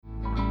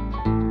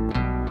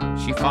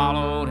She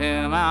followed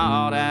him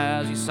out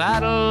as he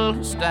saddled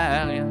his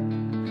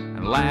stallion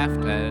and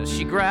laughed as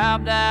she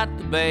grabbed at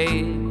the bay.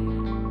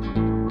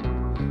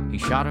 He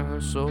shot her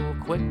so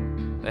quick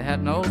they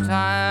had no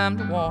time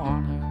to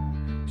warn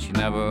her. She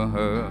never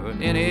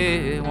heard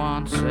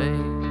anyone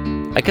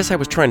say. I guess I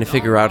was trying to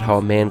figure out how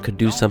a man could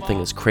do something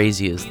as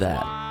crazy as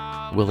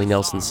that, Willie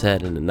Nelson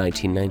said in a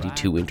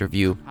 1992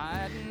 interview.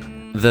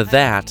 The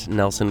 "that"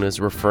 Nelson is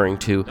referring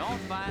to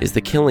is the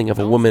killing of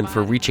a woman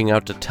for reaching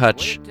out to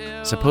touch,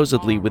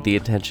 supposedly with the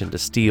intention to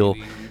steal,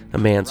 a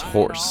man's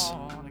horse.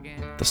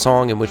 The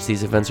song in which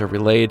these events are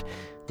relayed,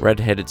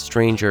 Red-Headed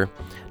Stranger,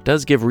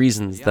 does give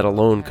reasons that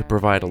alone could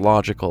provide a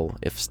logical,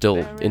 if still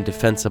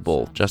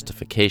indefensible,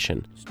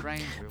 justification.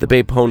 The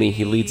bay pony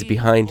he leads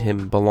behind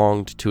him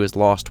belonged to his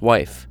lost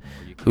wife,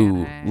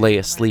 who lay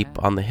asleep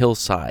on the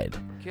hillside,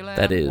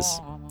 that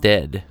is,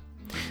 dead.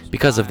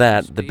 Because of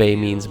that, the bay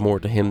means more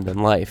to him than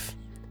life,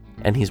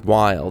 and he's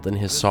wild in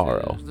his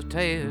sorrow.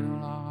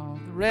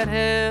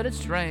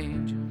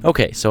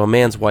 Okay, so a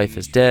man's wife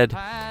is dead,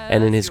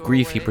 and in his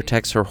grief he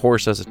protects her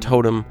horse as a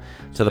totem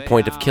to the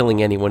point of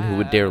killing anyone who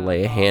would dare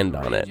lay a hand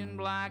on it.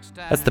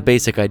 That's the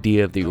basic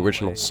idea of the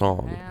original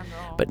song.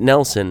 But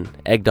Nelson,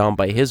 egged on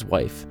by his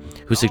wife,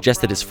 who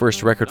suggested his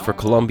first record for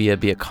Columbia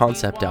be a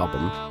concept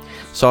album,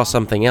 saw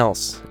something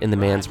else in the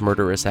man's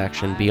murderous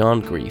action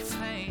beyond grief: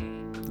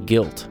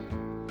 guilt.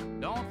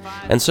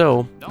 And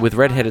so, with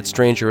Red-Headed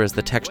Stranger as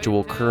the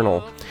textual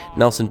kernel,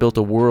 Nelson built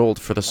a world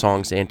for the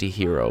song's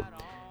anti-hero,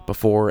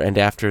 before and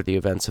after the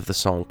events of the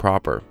song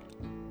proper.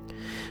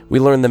 We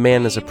learn the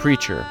man is a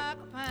preacher,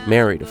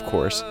 married of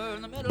course,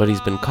 but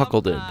he's been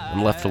cuckolded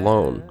and left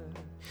alone.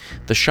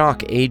 The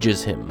shock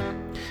ages him,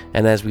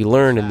 and as we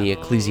learn in the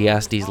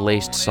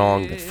Ecclesiastes-laced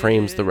song that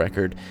frames the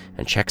record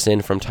and checks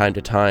in from time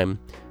to time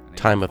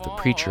of the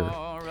preacher,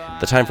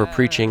 the time for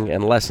preaching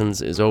and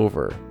lessons is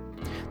over.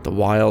 The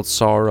wild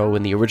sorrow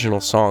in the original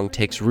song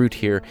takes root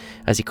here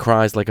as he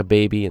cries like a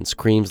baby and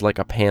screams like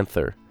a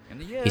panther.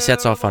 He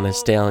sets off on his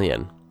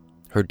stallion,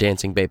 her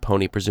dancing bay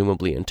pony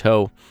presumably in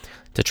tow,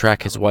 to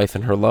track his wife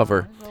and her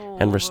lover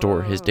and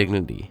restore his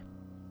dignity.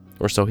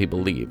 Or so he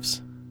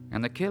believes.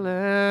 And the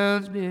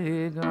killer's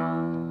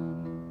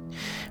begun.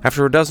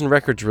 After a dozen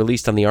records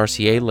released on the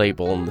RCA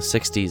label in the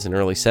 60s and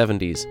early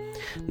 70s,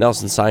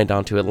 Nelson signed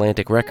on to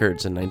Atlantic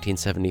Records in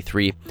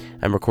 1973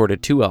 and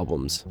recorded 2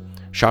 albums,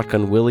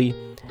 Shotgun Willie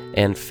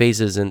and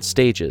Phases and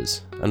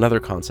Stages, another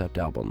concept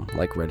album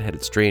like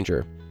Red-Headed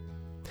Stranger.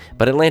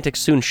 But Atlantic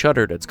soon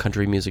shuttered its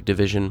country music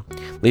division,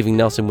 leaving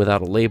Nelson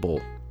without a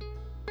label.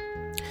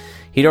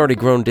 He'd already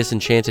grown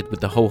disenchanted with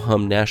the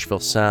ho-hum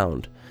Nashville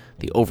sound,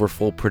 the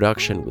overfull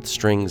production with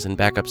strings and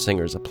backup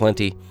singers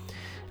aplenty,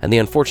 and the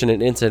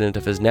unfortunate incident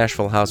of his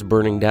Nashville house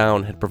burning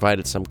down had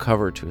provided some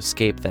cover to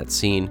escape that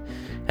scene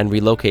and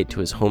relocate to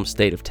his home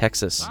state of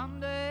Texas.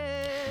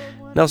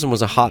 Nelson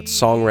was a hot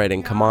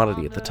songwriting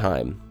commodity at the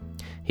time.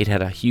 He'd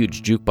had a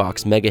huge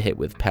jukebox mega hit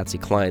with Patsy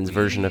Cline's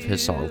version of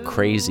his song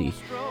Crazy,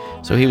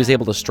 so he was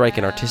able to strike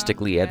an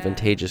artistically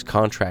advantageous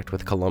contract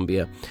with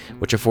Columbia,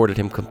 which afforded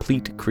him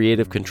complete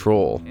creative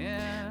control,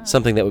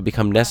 something that would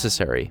become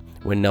necessary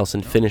when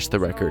Nelson finished the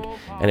record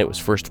and it was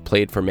first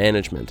played for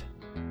management.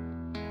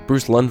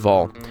 Bruce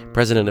Lundvall,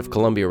 president of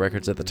Columbia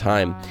Records at the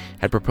time,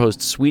 had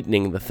proposed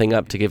sweetening the thing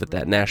up to give it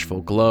that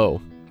Nashville glow.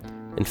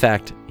 In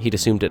fact, he'd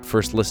assumed at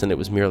first listen it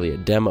was merely a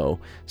demo,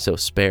 so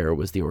spare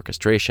was the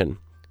orchestration.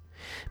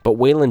 But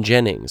Waylon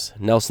Jennings,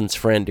 Nelson's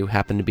friend who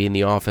happened to be in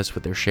the office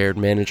with their shared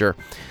manager,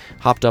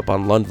 hopped up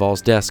on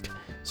Lundvall's desk,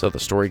 so the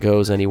story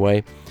goes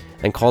anyway,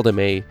 and called him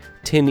a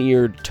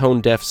tin-eared,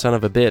 tone-deaf son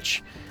of a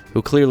bitch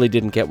who clearly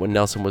didn't get what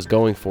Nelson was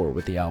going for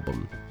with the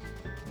album.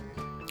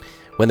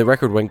 When the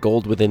record went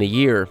gold within a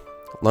year,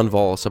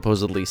 Lundvall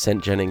supposedly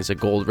sent Jennings a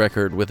gold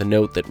record with a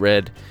note that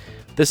read,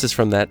 "This is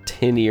from that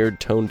tin-eared,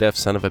 tone-deaf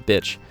son of a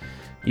bitch.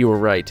 You were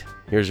right.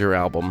 Here's your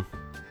album."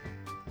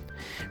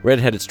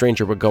 Red-Headed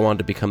Stranger would go on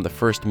to become the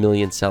first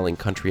million-selling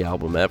country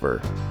album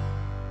ever.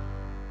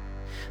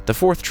 The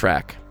 4th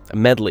track, a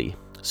medley,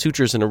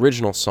 sutures an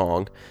original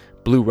song,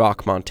 Blue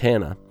Rock,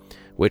 Montana,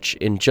 which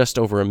in just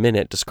over a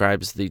minute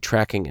describes the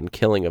tracking and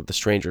killing of the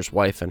stranger's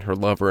wife and her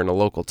lover in a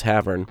local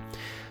tavern,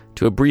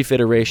 to a brief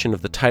iteration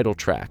of the title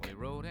track.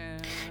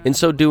 In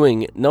so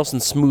doing, Nelson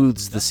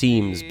smooths the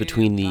seams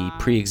between the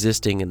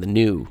pre-existing and the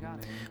new,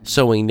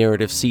 sowing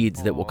narrative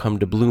seeds that will come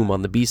to bloom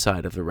on the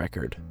B-side of the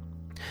record.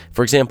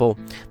 For example,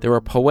 there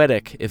are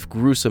poetic, if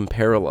gruesome,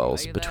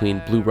 parallels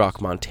between Blue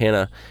Rock,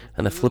 Montana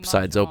and the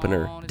Flipside's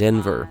opener,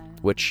 Denver,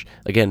 which,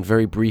 again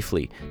very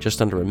briefly,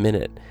 just under a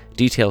minute,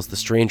 details the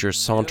stranger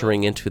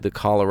sauntering into the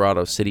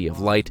Colorado City of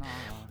Light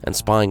and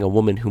spying a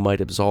woman who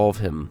might absolve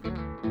him.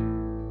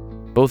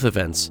 Both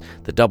events,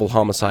 the double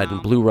homicide in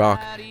Blue Rock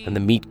and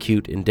the meet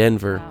cute in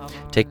Denver,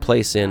 take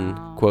place in,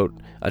 quote,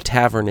 a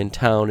tavern in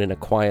town in a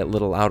quiet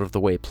little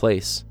out-of-the-way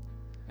place.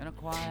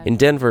 In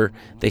Denver,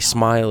 they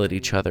smile at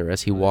each other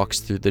as he walks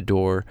through the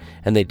door,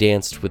 and they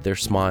danced with their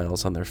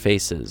smiles on their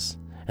faces,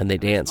 and they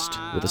danced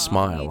with a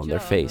smile on their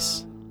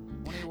face.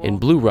 In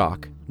Blue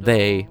Rock,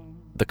 they,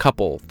 The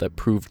couple that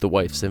proved the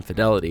wife's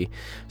infidelity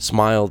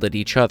smiled at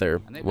each other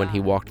when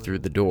he walked through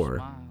the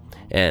door,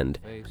 and,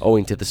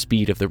 owing to the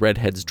speed of the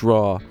redhead's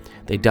draw,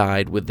 they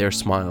died with their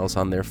smiles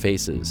on their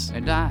faces. They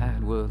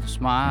died with a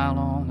smile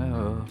on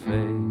their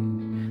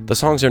face. The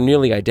songs are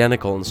nearly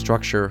identical in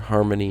structure,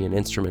 harmony, and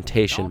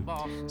instrumentation,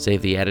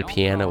 save the added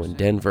piano in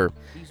Denver,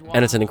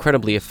 and it's an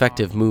incredibly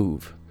effective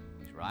move.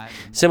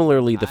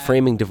 Similarly, the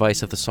framing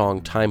device of the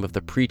song Time of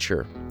the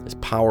Preacher is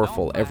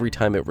powerful every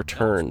time it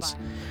returns.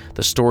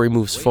 The story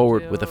moves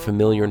forward with a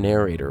familiar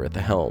narrator at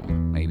the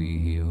helm. Maybe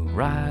he'll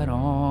ride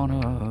on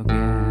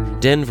again.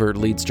 Denver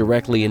leads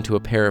directly into a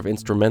pair of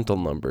instrumental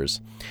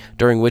numbers,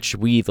 during which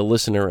we, the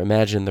listener,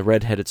 imagine the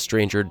red-headed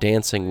stranger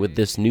dancing with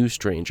this new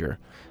stranger,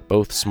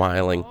 both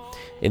smiling,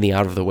 in the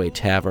out-of-the-way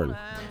tavern.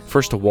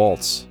 First a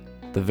waltz,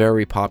 the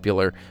very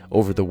popular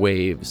Over the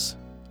Waves.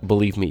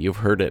 Believe me, you've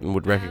heard it and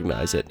would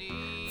recognize it.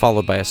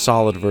 Followed by a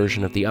solid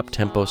version of the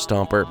up-tempo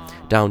stomper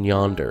Down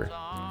Yonder,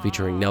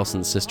 featuring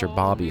Nelson's sister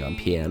Bobby on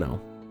piano.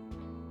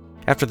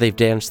 After they've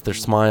danced their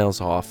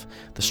smiles off,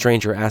 the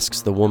stranger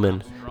asks the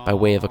woman, by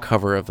way of a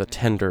cover of a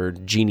tender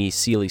Jeannie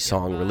Seely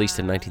song released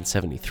in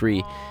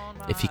 1973,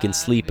 if he can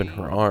sleep in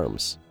her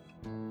arms.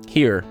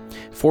 Here,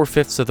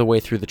 4/5 of the way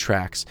through the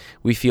tracks,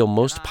 we feel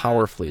most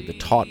powerfully the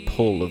taut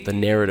pull of the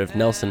narrative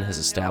Nelson has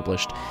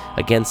established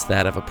against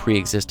that of a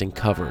pre-existing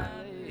cover.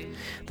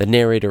 The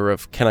narrator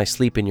of Can I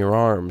Sleep in Your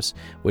Arms,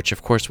 which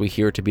of course we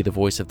hear to be the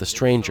voice of the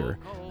stranger,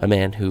 a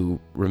man who,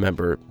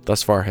 remember,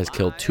 thus far has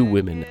killed 2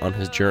 women on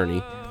his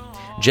journey,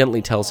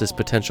 gently tells his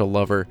potential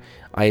lover,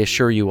 I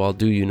assure you I'll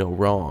do you no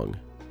wrong,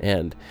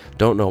 and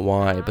don't know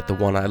why, but the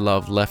one I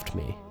loved left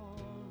me.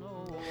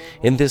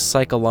 In this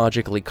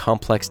psychologically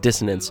complex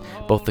dissonance,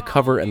 both the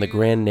cover and the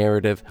grand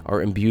narrative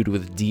are imbued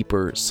with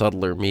deeper,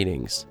 subtler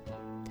meanings.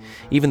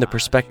 Even the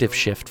perspective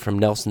shift from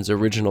Nelson's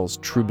original's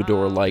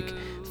troubadour-like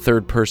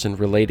third-person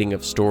relating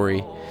of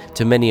story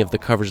to many of the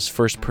cover's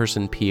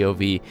first-person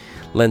POV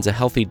lends a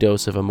healthy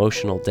dose of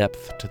emotional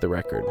depth to the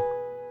record.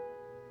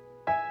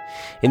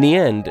 In the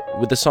end,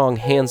 with the song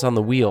Hands on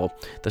the Wheel,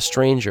 the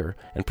stranger,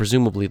 and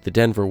presumably the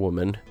Denver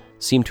woman,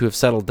 seem to have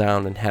settled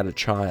down and had a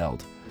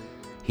child.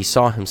 He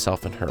saw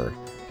himself in her,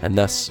 and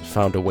thus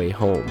found a way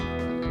home.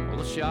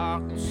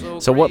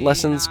 So what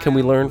lessons can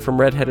we learn from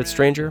Red-Headed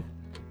Stranger?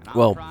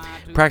 Well,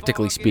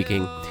 practically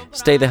speaking,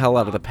 stay the hell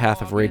out of the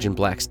path of Ragin'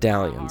 Black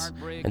Stallions,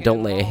 and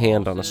don't lay a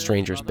hand on a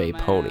stranger's bay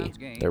pony.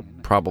 They're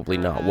probably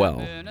not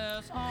well.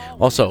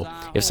 Also,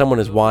 if someone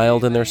is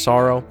wild in their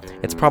sorrow,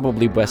 it's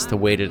probably best to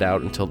wait it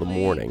out until the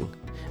morning.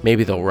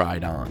 Maybe they'll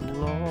ride on.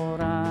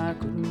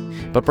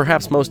 But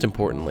perhaps most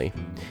importantly,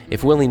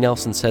 if Willie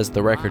Nelson says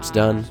the record's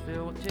done,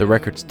 the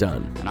record's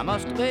done.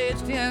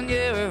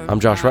 I'm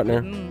Josh Rutner,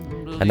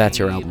 and that's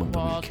your album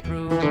of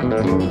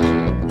the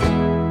week.